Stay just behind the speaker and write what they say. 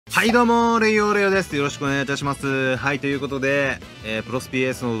はいどうも、レイヨです。よろしくお願いいたします。はい、ということで、プロスピ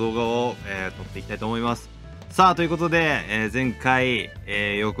Aの動画を、撮っていきたいと思います。さあ、ということで、前回、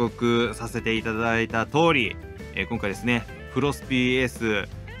予告させていただいた通り、今回ですね、プロスピベス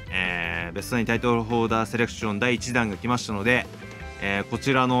トナインタイトルホルダーセレクション第1弾が来ましたので、こ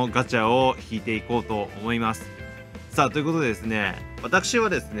ちらのガチャを引いていこうと思います。さあ、ということでですね、私は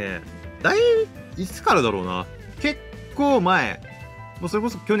ですね、いつからだろうな、結構前、もうそれ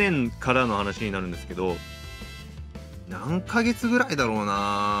こそ去年からの話になるんですけど、何ヶ月ぐらいだろう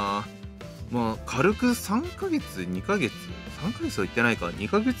な。まあ、軽く3ヶ月、2ヶ月、3ヶ月は言ってないか、2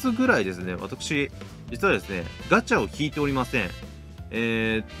ヶ月ぐらいですね、私、実はですね、ガチャを引いておりません。っ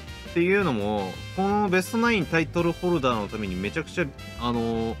ていうのも、このベストナインタイトルホルダーのためにめちゃくちゃ、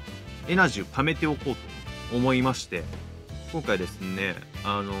エナジーを貯めておこうと思いまして、今回ですね、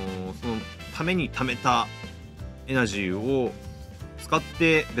そのために貯めたエナジーを使っ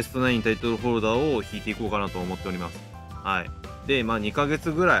てベストナインタイトルホルダーを引いていこうかなと思っております。はい。で、まあ2ヶ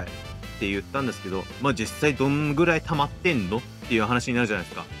月ぐらいって言ったんですけど、まあ実際どんぐらい溜まってんのっていう話になるじゃないで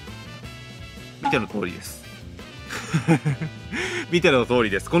すか。見ての通りです。見ての通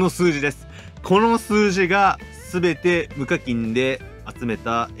りです。この数字です。この数字が全て無課金で集め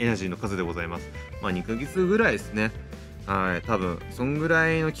たエナジーの数でございます。まあ2ヶ月ぐらいですね。はい、多分そんぐ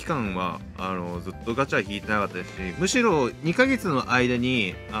らいの期間はずっとガチャ引いてなかったですし、むしろ2ヶ月の間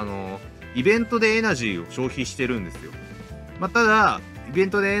にイベントでエナジーを消費してるんですよ。まあ、ただイベ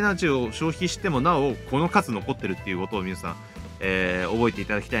ントでエナジーを消費してもなおこの数残ってるっていうことを皆さん、覚えてい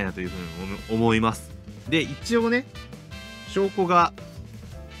ただきたいなというふうに思います。で、一応ね、証拠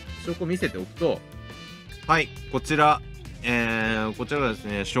見せておくと、はい、こちらがです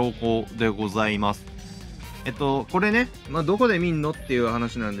ね、証拠でございます。これね、まあ、どこで見んのっていう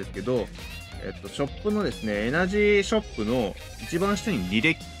話なんですけど、ショップのですね、エナジーショップの一番下に履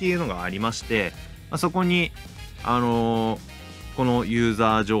歴っていうのがありまして、まあ、そこに、このユー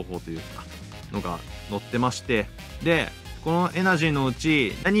ザー情報というか、のが載ってまして、で、このエナジーのう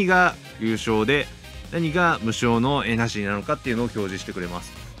ち、何が有償で、何が無償のエナジーなのかっていうのを表示してくれま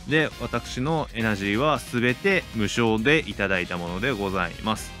す。で、私のエナジーは全て無償でいただいたものでござい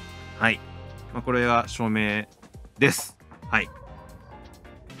ます。はい。まあ、これが証明です。はい。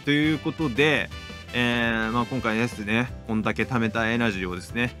ということで、まあ、今回ですね、こんだけ貯めたエナジーをで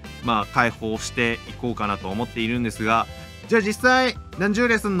すね、まあ、解放していこうかなと思っているんですが、じゃあ実際何十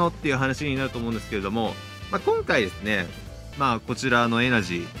レすんのっていう話になると思うんですけれども、まあ、今回ですね、まあ、こちらのエナ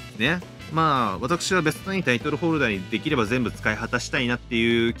ジーね、まあ、私はベストナインタイトルホルダーにできれば全部使い果たしたいなって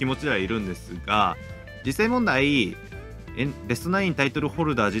いう気持ちではいるんですが、実際問題、ベストナインタイトルホ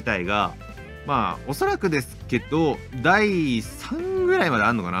ルダー自体が、まあ、おそらくですけど、第3ぐらいまであ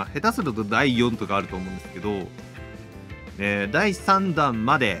るのかな、下手すると第4とかあると思うんですけど、第3弾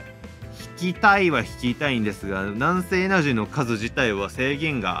まで引きたいは引きたいんですが、なんせエナジーの数自体は制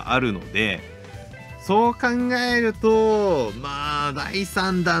限があるので、そう考えると、まあ、第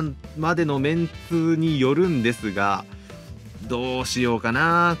3弾までのメンツによるんですが、どうしようか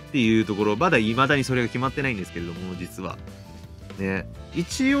なっていうところ、まだ未だにそれが決まってないんですけれども、実は。ね、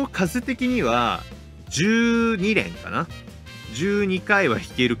一応数的には12連かな、12回は引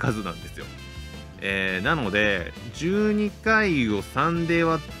ける数なんですよ。なので12回を3で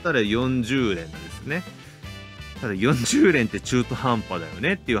割ったら40連なんですね。ただ40連って中途半端だよ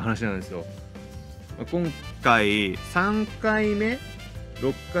ねっていう話なんですよ。今回3回目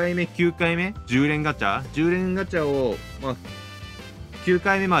6回目9回目10連ガチャを、まあ、9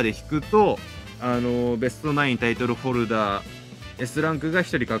回目まで引くとベストナインタイトルホルダーS ランクが1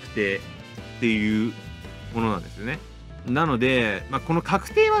人確定っていうものなんですよね。なので、まあ、この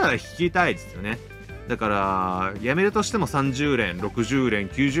確定はだから引きたいですよね。だからやめるとしても30連60連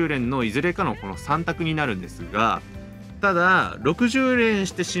90連のいずれかのこの3択になるんですが、ただ60連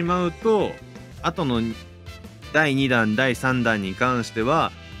してしまうと後の第2弾第3弾に関して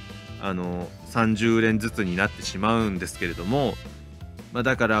は30連ずつになってしまうんですけれども、まあ、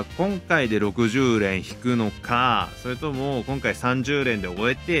だから今回で60連引くのか、それとも今回30連で終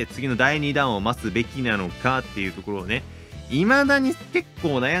えて次の第2弾を待つべきなのかっていうところをね、未だに結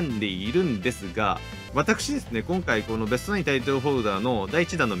構悩んでいるんですが、私ですね、今回このベストナインタイトルホルダーの第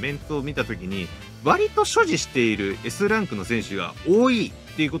1弾のメンツを見た時に、割と所持している S ランクの選手が多い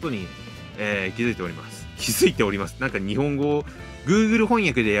っていうことに、気づいております。なんか日本語を Google 翻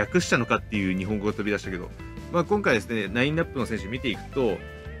訳で訳したのかっていう日本語が飛び出したけど、まあ、今回ですね、ラインナップの選手見ていくと、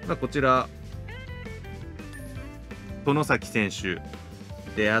まあ、こちら、外崎選手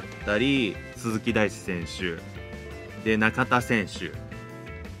であったり、鈴木大地選手、で、中田選手、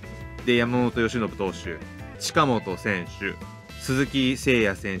で、山本由伸投手、近本選手、鈴木誠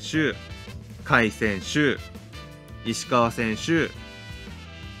也選手、甲斐選手、石川選手、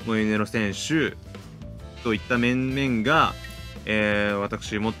モイネロ選手といった面々が、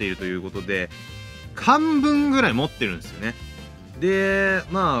私持っているということで、半分ぐらい持ってるんですよね。で、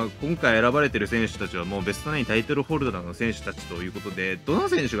まあ、今回選ばれてる選手たちはもうベストナインタイトルホルダーの選手たちということで、どの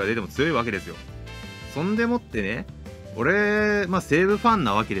選手が出ても強いわけですよ。そんでもってね、俺、まあ、西武ファン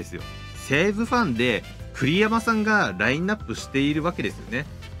なわけですよ。西武ファンで、栗山さんがラインナップしているわけですよね。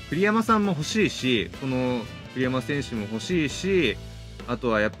栗山さんも欲しいし、この栗山選手も欲しいし、あと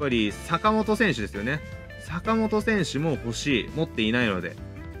はやっぱり坂本選手ですよね。坂本選手も欲しい。持っていないので。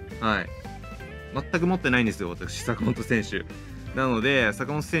はい。全く持ってないんですよ、私、坂本選手。なので、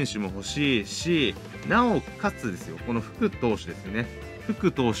坂本選手も欲しいし、なおかつですよ、この福投手ですよね。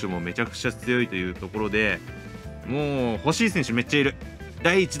福投手もめちゃくちゃ強いというところで、もう欲しい選手めっちゃいる。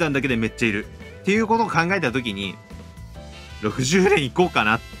第1弾だけでめっちゃいる。っていうことを考えたときに、60連いこうか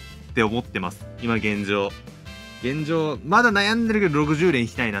なって思ってます。今現状。現状、まだ悩んでるけど60連い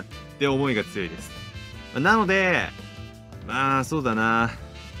きたいなって思いが強いです。なので、まあそうだな。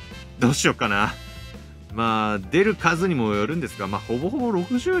どうしよっかな。まあ、出る数にもよるんですが、まあほぼほぼ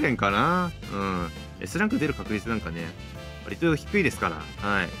60連かな。うん。S ランク出る確率なんかね、割と低いですから。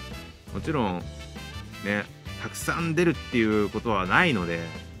はい。もちろん、ね、たくさん出るっていうことはないので、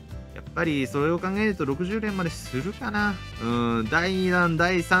やっぱりそれを考えると60連までするかな。うん、第2弾、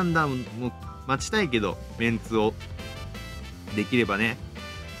第3弾も待ちたいけど、メンツを。できればね。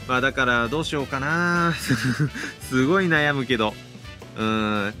まあだからどうしようかな。すごい悩むけど。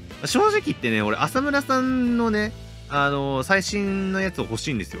正直言ってね、俺、浅村さんのね、最新のやつを欲し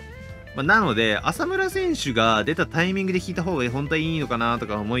いんですよ。まあ、なので、浅村選手が出たタイミングで引いた方が本当はいいのかなと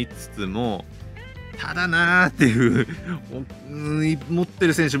か思いつつも、ただなーっていう持って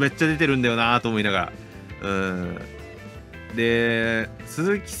る選手めっちゃ出てるんだよなーと思いながら。で、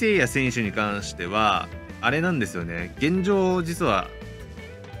鈴木誠也選手に関しては、あれなんですよね。現状、実は、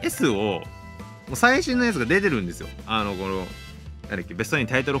S を、もう最新のやつが出てるんですよ。この、なんだっけ、ベストナイン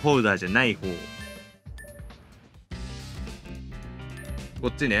タイトルホルダーじゃない方。こ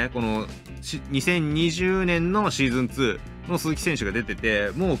っちね、この、2020年のシーズン2の鈴木選手が出て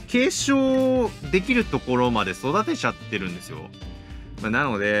て、もう継承できるところまで育てちゃってるんですよ。まあ、な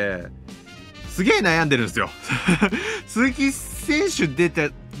ので、すげえ悩んでるんですよ。鈴木選手出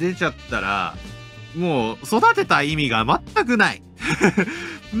ちゃったら、もう育てた意味が全くない。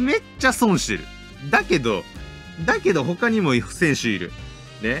めっちゃ損してる。だけど他にも選手いる。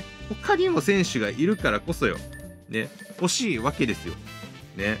ね。他にも選手がいるからこそよ。ね。欲しいわけですよ。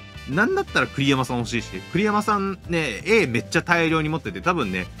ね。なんだったら栗山さん欲しいし、栗山さんね、A めっちゃ大量に持ってて、多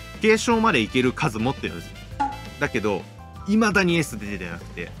分ね、継承までいける数持ってるんですよ。だけど、未だに S 出てなく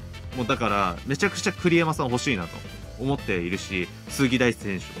て、もうだから、めちゃくちゃ栗山さん欲しいなと思っているし、鈴木大地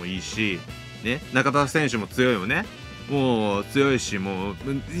選手もいいし、ね、中田選手も強いよね。もう強いし、もう、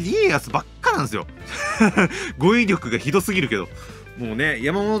いいやつばっかなんですよ。語彙力がひどすぎるけど。もうね、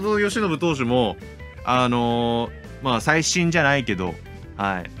山本由伸投手も、まあ、最新じゃないけど、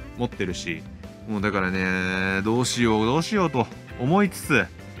はい、持ってるし、もうだからね、どうしようと思いつつ、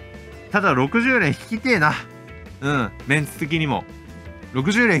ただ60連引きてえな。うん、メンツ的にも。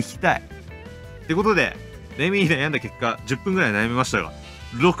60連引きたい。ってことで、悩んだ結果、10分ぐらい悩みましたが、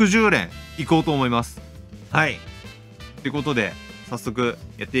60連いこうと思います。はい。ってことで、早速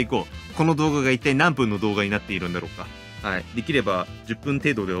やっていこう。この動画が一体何分の動画になっているんだろうか。はい。できれば10分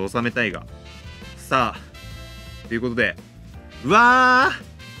程度で収めたいが。さあ、ということで、うわ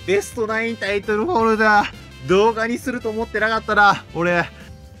ー、ベストナインタイトルホルダー、動画にすると思ってなかったな、俺。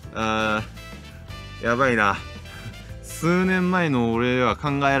やばいな。数年前の俺は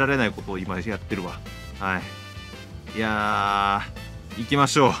考えられないことを今やってるわ。はい。いやー、行きま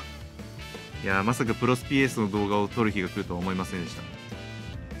しょう。いやー、まさかプロスピ S の動画を撮る日が来るとは思いませんでした。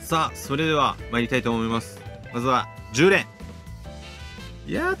さあ、それでは参りたいと思います。まずは、10連。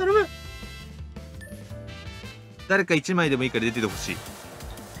いやー、頼む。誰か1枚でもいいから出ててほしい。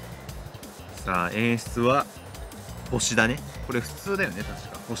さあ、演出は、星だね。これ普通だよね、確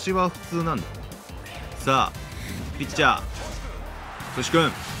か。星は普通なんだ。さあ、ピッチャー、星く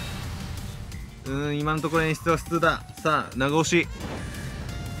ん。今のところ演出は普通だ。さあ、長押し。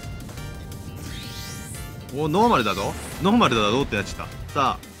お、ノーマルだぞ。ノーマルだぞってなっちゃった。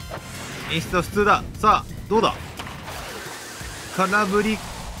さあ、演出は普通だ。さあ、どうだ。空振り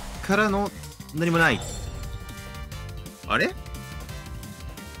からの何もない。あれ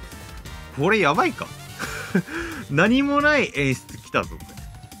これやばいか。何もない演出来たぞ。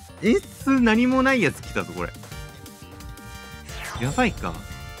演出何もないやつ来たぞ、これ。やばいか。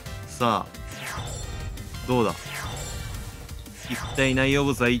さあ、どうだ。一体内容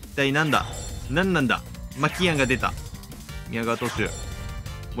物は一体なんだ。何なんだ。マキアンが出た。宮川投手、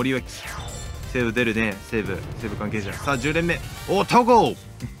森脇、西武出るね。西武関係者。さあ10連目。お、戸郷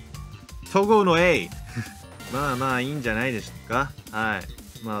の A まあまあいいんじゃないでしょうか。は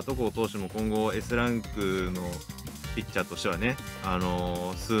い。まあ戸郷投手も今後 S ランクのピッチャーとしてはね、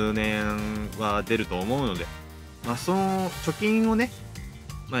数年は出ると思うので、まあその貯金をね、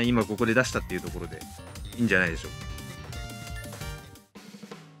まあ今ここで出したっていうところでいいんじゃないでしょうか。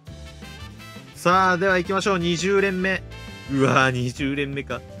さあでは行きましょう。20連目。うわー、20連目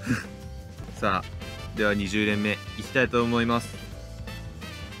かさあでは20連目いきたいと思います。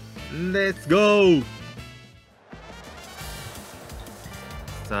レッツゴー。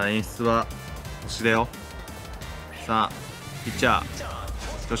さあ演出は星だよ。さあピッチャー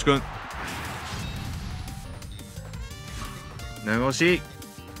ひとしくん長押し。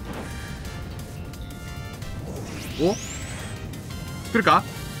お、来るか。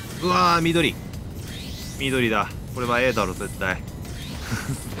うわー、緑だ。これは A だろ絶対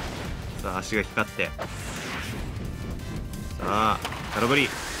さあ足が光って、さあ空振り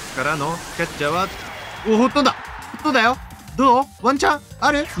からのキャッチャーはお、ほとんだよ。どう、ワンチャン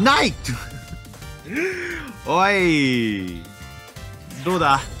ある？ないおい、どう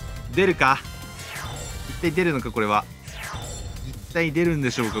だ、出るか。一体出るのか。これは一体出るん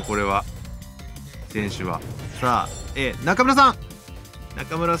でしょうか。これは選手は。さあ中村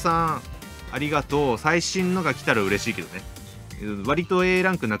さんありがとう。最新のが来たら嬉しいけどね。割と A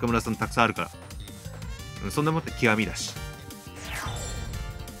ランク中村さんたくさんあるから、そんなもって極みだし。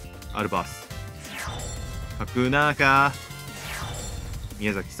アルバース角中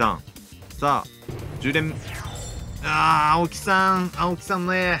宮崎さん。さあ10連。青木さん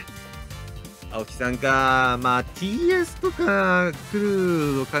の A。青木さんか。まあ TS とか来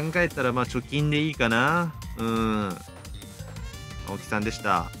るを考えたらまあ貯金でいいかな。青木さんでし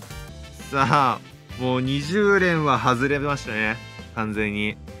た。さあもう20連は外れましたね。完全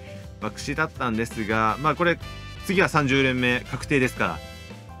に爆死だったんですが、まあこれ次は30連目確定ですから、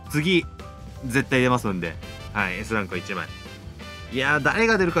次絶対出ますんで、はい、 S ランク1枚。いやー、誰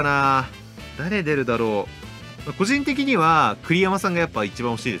が出るかな。誰出るだろう。個人的には栗山さんがやっぱ一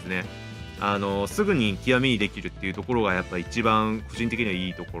番欲しいですね。すぐに極みにできるっていうところがやっぱ一番個人的にはい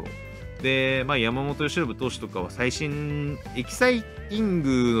いところで、まあ、山本由伸投手とかは最新エキサイティン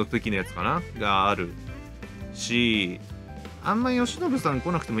グの時のやつかながあるし、あんまり由伸さん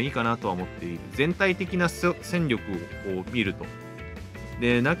来なくてもいいかなとは思っている。全体的な戦力をこう見ると。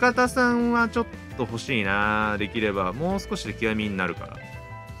で中田さんはちょっと欲しいな。できればもう少しで極みになるから。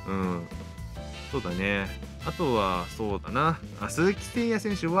そうだね。あとはそうだな、鈴木誠也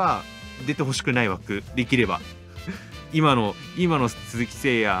選手は出てほしくない枠。できれば今の鈴木誠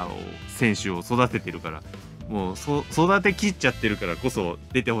也選手を育ててるから、もう育てきっちゃってるからこそ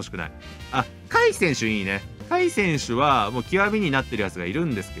出てほしくない。甲斐選手いいね。甲斐選手はもう極みになってるやつがいる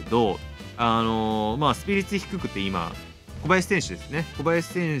んですけど、まあスピリッツ低くて今小林選手ですね。小林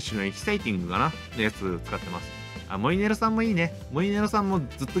選手のエキサイティングかなのやつ使ってます。モイネロさんもいいね。モイネロさんも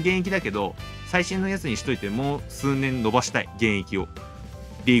ずっと現役だけど、最新のやつにしといてもう数年伸ばしたい。現役を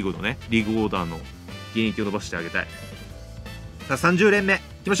リーグのね、リーグオーダーの現役を伸ばしてあげたい。さあ30連目い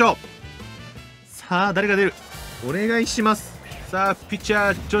きましょう。さあ誰が出る、お願いします。さあピッチ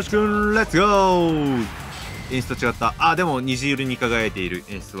ャー調子くん、レッツゴー。演出と違った。でも虹色に輝いている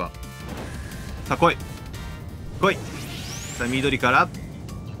演出は。さあ来い。さあ緑から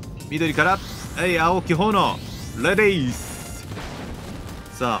青木炎レディース。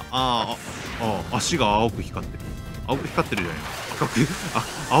さあ足が青く光ってる。じゃないの。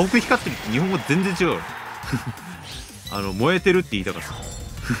青く光ってるって日本語全然違う燃えてるって言いたかっ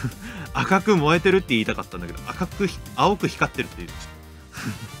た赤く燃えてるって言いたかったんだけど、青く光ってるって言う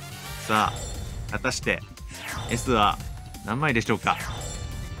さあ果たして S は何枚でしょうか。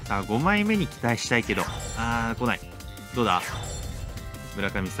さあ5枚目に期待したいけど、来ない。どうだ、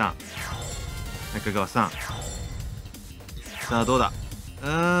村上さん、中川さん。さあどうだ、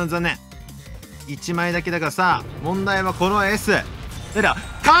残念。1枚だけだから。さあ問題はこの S。 誰だ、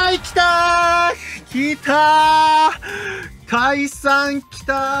甲斐来た甲斐さん来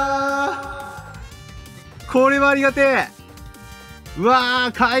た。これはありがてえ。う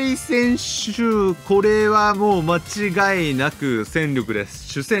わー、甲斐選手、これはもう間違いなく戦力です。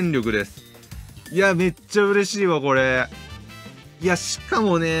主戦力です。いやめっちゃ嬉しいわこれ。いやしか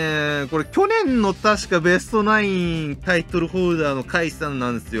もね、これ去年の確かベストナインタイトルホルダーの甲斐さん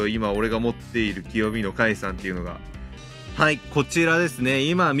なんですよ。今俺が持っている清見の甲斐さんっていうのが、はい、こちらですね。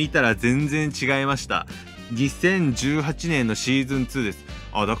今見たら全然違いました。2018年のシーズン2です。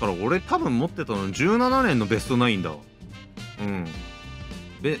だから俺多分持ってたの17年のベストナインだわ。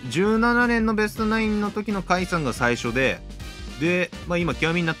17年のベストナインの時の甲斐さんが最初で、今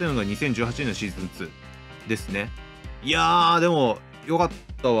極みになってるのが2018年のシーズン2ですね。いやー、でもよかっ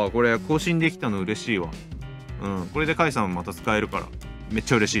たわ。これ更新できたの嬉しいわ。これで甲斐さんまた使えるからめっ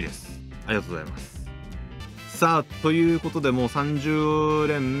ちゃ嬉しいです。ありがとうございます。さあ、ということでもう30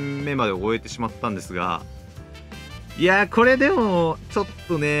連目まで終えてしまったんですが、いやー、これでもちょっ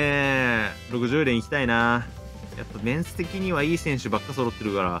とね60連いきたいな。やっぱメンツ的にはいい選手ばっか揃って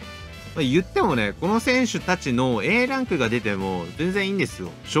るから、言ってもね、この選手たちの A ランクが出ても全然いいんですよ。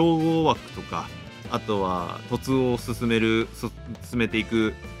称号枠とか、あとは突を進めてい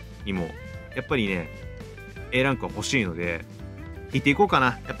くにもやっぱりね A ランクは欲しいので引いていこうか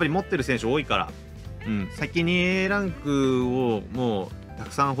な。やっぱり持ってる選手多いから、先に A ランクをもうた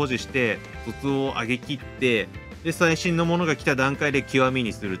くさん保持して突を上げきって、で最新のものが来た段階で極み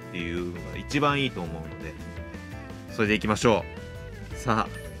にするっていうのが一番いいと思うので、それでいきましょう。さ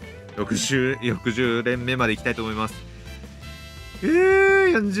あ60連目までいきたいと思います。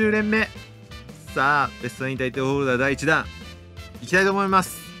40連目。さあベストナインタイトルホルダー第1弾いきたいと思いま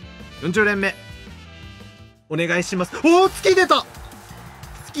す。40連目お願いします。おお、月出た、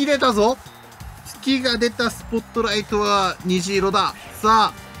月出たぞ。月が出た。スポットライトは虹色だ。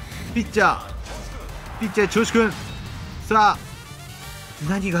さあピッチャー調子くん、さあ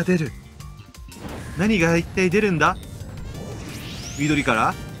何が出る、何が一体出るんだ。緑か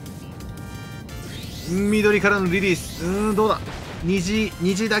らのリリース。どうだ。虹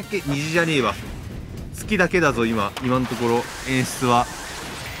だけ、虹じゃねえわ、月だけだぞ今のところ演出は。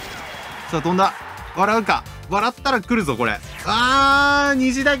さあ飛んだ。笑うか、笑ったら来るぞこれ。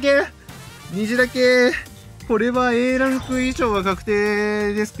虹だけ。これは A ランク以上は確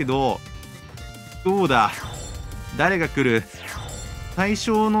定ですけど、どうだ、誰が来る。対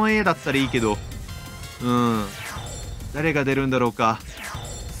象の A だったらいいけど、誰が出るんだろうか。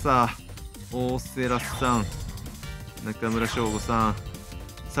さあ大瀬良さん、中村翔吾さん。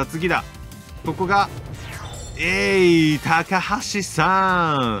さあ次だ。ここが高橋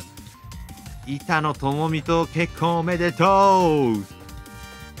さん、板野友美と結婚おめでとう。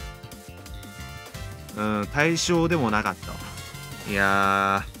対象でもなかったわ。い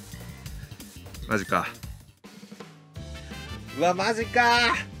やーマジか。マジ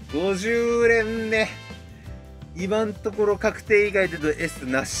か。50連目今んところ確定以外でと S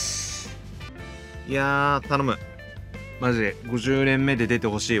なし。いやー頼む、マジで50連目で出て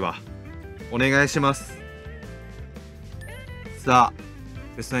ほしいわ。お願いします。さあ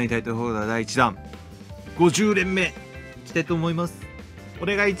ベストナインタイトルホルダー第1弾50連目いきたいと思います。お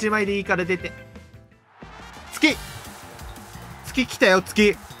願い1枚でいいから出て。月来たよ。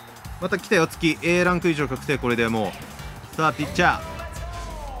月また来たよ。月 A ランク以上確定。これでもう。さあピッチャー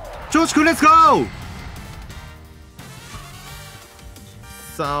調子くん、レッツゴー。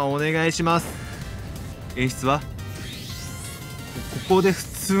さあお願いします。演出はここで普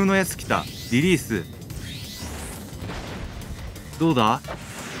通のやつ来た。リリースどうだ。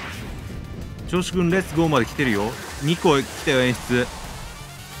調子くんレッツゴーまで来てるよ。2個来たよ演出。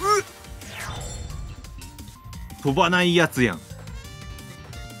飛ばないやつやん。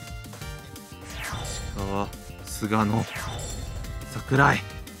石川、菅野、櫻井。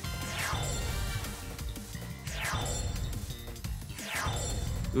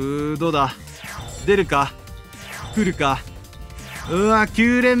どうだ、出るか来るか。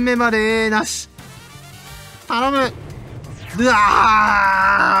9連目までなし。頼む。い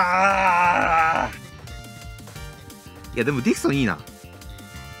やでもディクソンいいな。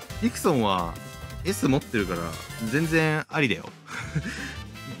ディクソンは S 持ってるから全然ありだよ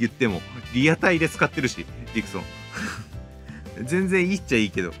言ってもリアタイで使ってるしディクソン全然いいっちゃい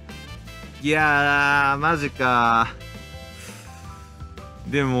いけど。いやーマジか。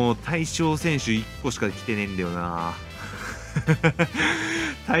でも対象選手1個しか来てねえんだよな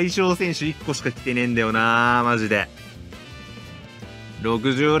対象選手1個しか来てねえんだよなマジで。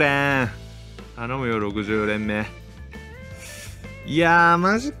60連頼むよ。60連目。いやー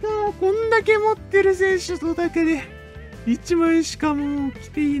マジか。こんだけ持ってる選手の中で1枚しかもう来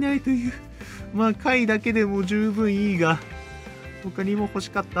ていないという。回だけでも十分いいが他にも欲し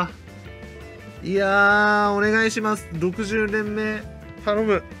かった。いやーお願いします。60連目頼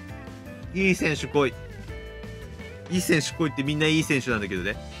む。いい選手来い。いい選手来いってみんないい選手なんだけど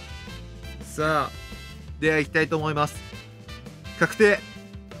ね。さあでは行きたいと思います。確定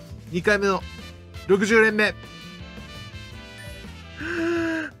2回目の60連目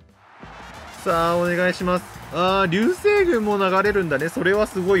さあお願いします。流星群も流れるんだね。それは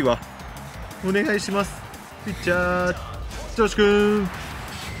すごいわ。お願いします。ピッチャー調子くん。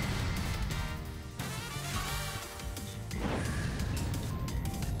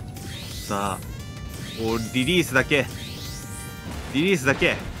さあ、リリースだけ。リリースだ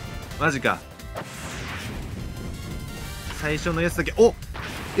け。マジか。最初のやつだけ。お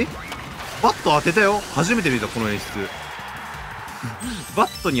えバット当てたよ。初めて見た、この演出。バ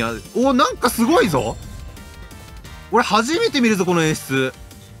ットになんかすごいぞ。俺初めて見るぞ、この演出。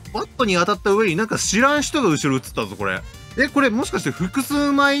バットに当たった上になんか知らん人が後ろ映ったぞ、これ。これもしかして複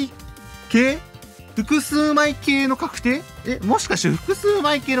数枚系の確定？もしかして複数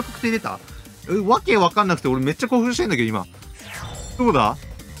枚系の確定出た？わけわかんなくて俺めっちゃ興奮してんだけど、今。どうだ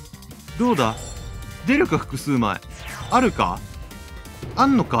出るか、複数枚。あるか？あ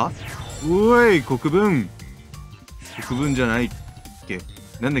んのか？おい、国分じゃないっけ？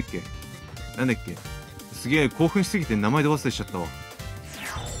なんだっけ？すげえ興奮しすぎて名前で忘れちゃったわ。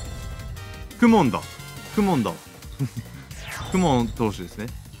クモンわ。クモン投手ですね。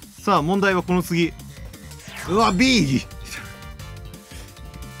さあ、問題はこの次。うわ、B！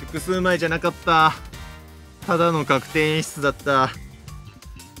 複数枚じゃなかった。ただの確定演出だった。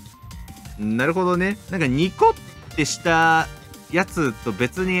なるほどね。なんかニコってしたやつと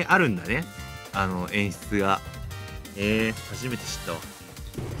別にあるんだね。演出が。初めて知ったわ。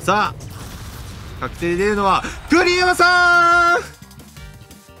さあ、確定で出るのは、栗山さん！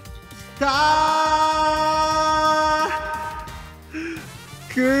きたー！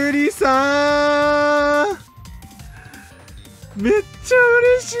栗さん！めっちゃ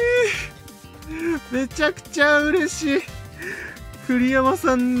嬉しい！めちゃくちゃ嬉しい！栗山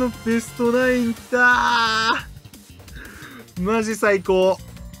さんのベストナインきたー！マジ最高！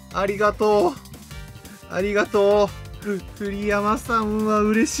ありがとう！栗山さんは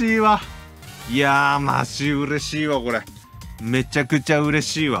嬉しいわ。いやー、マジ嬉しいわ、これ。めちゃくちゃ嬉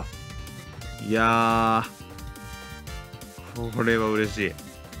しいわ。いやー、これは嬉しい。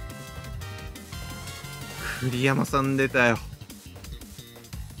栗山さん出たよ。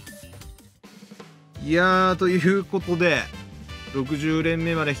いやー、ということで、60連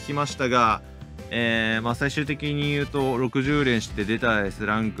目まで引きましたが、最終的に言うと、60連して出た S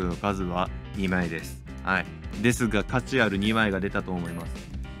ランクの数は2枚です。はい。ですが、価値ある2枚が出たと思います。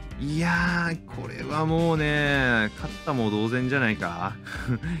いやー、これはもうね、勝ったも同然じゃないか。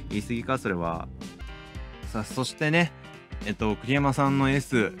言い過ぎか、それは。さあ、そしてね、栗山さんの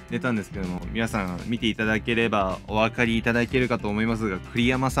S 出たんですけども、皆さん見ていただければお分かりいただけるかと思いますが、栗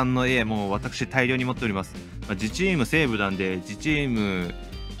山さんの A、もう私大量に持っております。自チーム西武なんで、自チーム、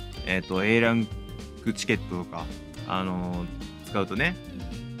A ランクチケットとか、使うとね、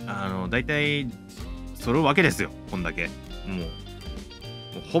大体、揃うわけですよ、こんだけ。もう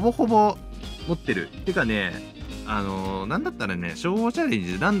ほぼほぼ持ってる。てかね、なんだったらね、称号チャレン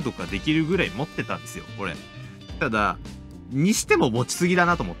ジで何度かできるぐらい持ってたんですよ、これ。ただ、にしても持ちすぎだ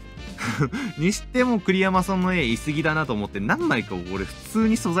なと思って。にしても栗山さんの絵いすぎだなと思って、何枚か俺普通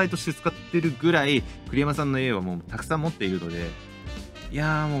に素材として使ってるぐらい、栗山さんの絵はもうたくさん持っているので、い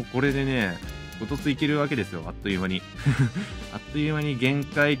やーもうこれでね、ごとついけるわけですよ、あっという間に。あっという間に限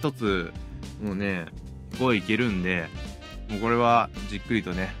界突、もうね、5いけるんで、もうこれはじっくり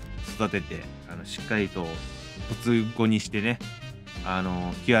とね、育てて、しっかりと突5にしてね、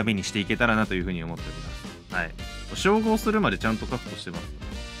極みにしていけたらなというふうに思っております。はい。称号するまでちゃんと確保してます。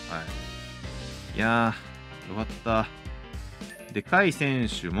はい。いやー、よかった。で、甲斐選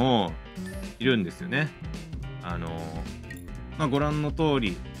手もいるんですよね。ご覧の通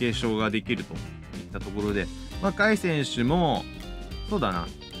り、継承ができるといったところで、甲斐選手も、そうだな、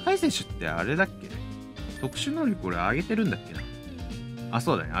甲斐選手ってあれだっけ？特殊能力これ上げてるんだっけな。あ、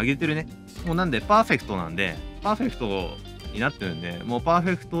そうだね。上げてるね。もうなんで、パーフェクトなんで、パーフェクトになってるんで、もうパーフ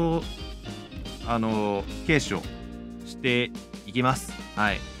ェクト、継承していきます。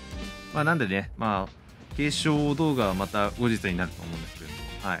はい。なんでね、継承動画はまた後日になると思うんですけど、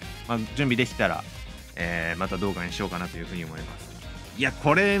はい。準備できたら、また動画にしようかなというふうに思います。いや、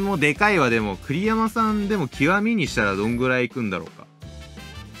これもでかいわ。でも、栗山さんでも極みにしたらどんぐらいいくんだろうか。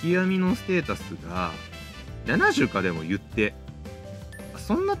極みのステータスが、70かでも言って。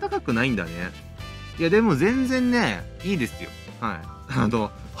そんな高くないんだね。いや、でも全然ね、いいですよ。はい。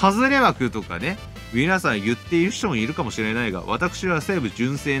外れ枠とかね、皆さん言っている人もいるかもしれないが、私は西武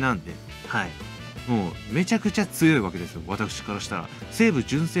純正なんで、はい。もう、めちゃくちゃ強いわけですよ。私からしたら。西武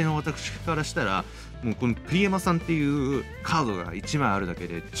純正の私からしたら、もうこの栗山さんっていうカードが1枚あるだけ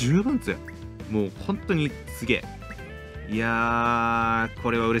で十分強い。もう本当にすげえ。いやー、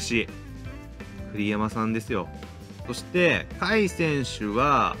これは嬉しい。栗山さんですよ。そして、甲斐選手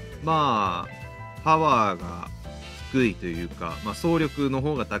は、パワーが低いというか、走力の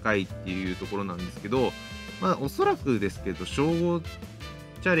方が高いっていうところなんですけど、おそらくですけど、称号チ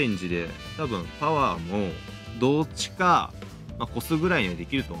ャレンジで多分パワーもどっちか、越すぐらいにはで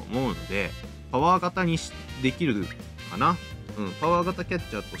きると思うので、パワー型にできるかな。パワー型キャッ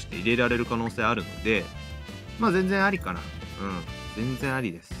チャーとして入れられる可能性あるので、全然ありかな。全然あ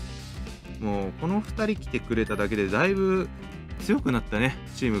りです。もうこの2人来てくれただけでだいぶ強くなったね、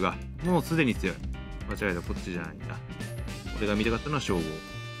チームが。もうすでに強い。間違えた、こっちじゃないんだ。俺が見たかったのは称号。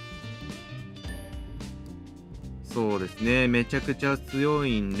そうですね、めちゃくちゃ強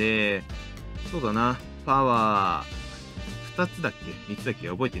いんで、そうだな、パワー2つだっけ ?3 つだっけ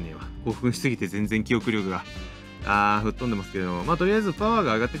覚えてねえわ。興奮しすぎて全然記憶力が吹っ飛んでますけど、とりあえずパワー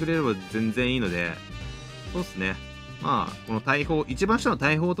が上がってくれれば全然いいので、そうっすね。この大砲、一番下の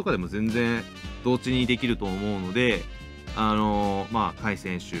大砲とかでも全然同値にできると思うので、甲斐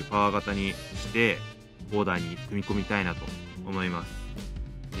選手、パワー型にして、オーダーに組み込みたいなと思います。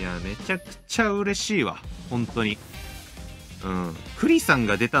いや、めちゃくちゃ嬉しいわ。本当に。クリさん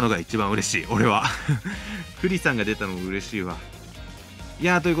が出たのが一番嬉しい。俺は。クリさんが出たのも嬉しいわ。い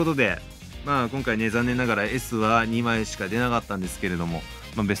やー、ということで、今回ね、残念ながら S は2枚しか出なかったんですけれども、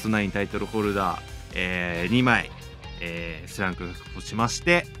ベストナインタイトルホルダー、2枚、スランクが確保しまし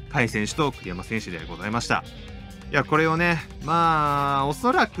て、甲斐選手と栗山選手でございました。いや、これをね、お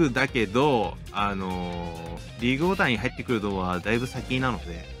そらくだけど、リーグオーダーに入ってくるのはだいぶ先なの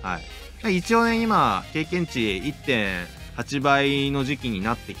で、一応ね、今、経験値 1.8 倍の時期に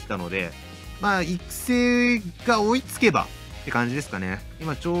なってきたので、育成が追いつけばって感じですかね。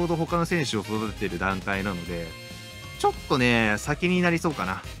今ちょうど他の選手を育ててる段階なので、ちょっとね、先になりそうか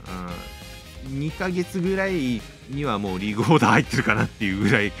な。2ヶ月ぐらいにはもうリーグオーダー入ってるかなっていう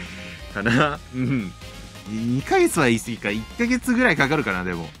ぐらいかな。2ヶ月は言い過ぎか、1ヶ月ぐらいかかるかな、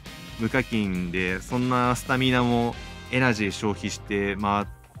でも。無課金で、そんなスタミナもエナジー消費して回っ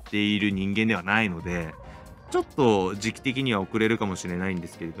ている人間ではないので、ちょっと時期的には遅れるかもしれないんで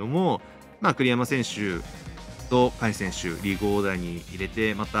すけれども、栗山選手と甲斐選手、リーグオーダーに入れ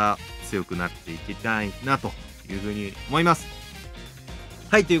て、また強くなっていきたいなというふうに思います。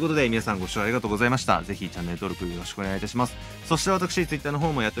はい、ということで皆さんご視聴ありがとうございました。ぜひチャンネル登録よろしくお願いいたします。そして私、Twitter の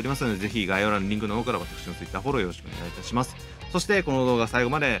方もやっておりますので、ぜひ概要欄のリンクの方から私の Twitter フォローよろしくお願いいたします。そしてこの動画最後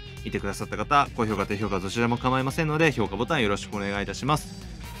まで見てくださった方、高評価、低評価どちらも構いませんので、評価ボタンよろしくお願いいたします。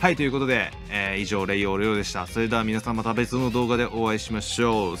はい、ということで、以上、レイオーレオでした。それでは皆さんまた別の動画でお会いしまし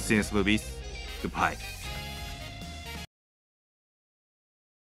ょう。See you in the movies. Goodbye.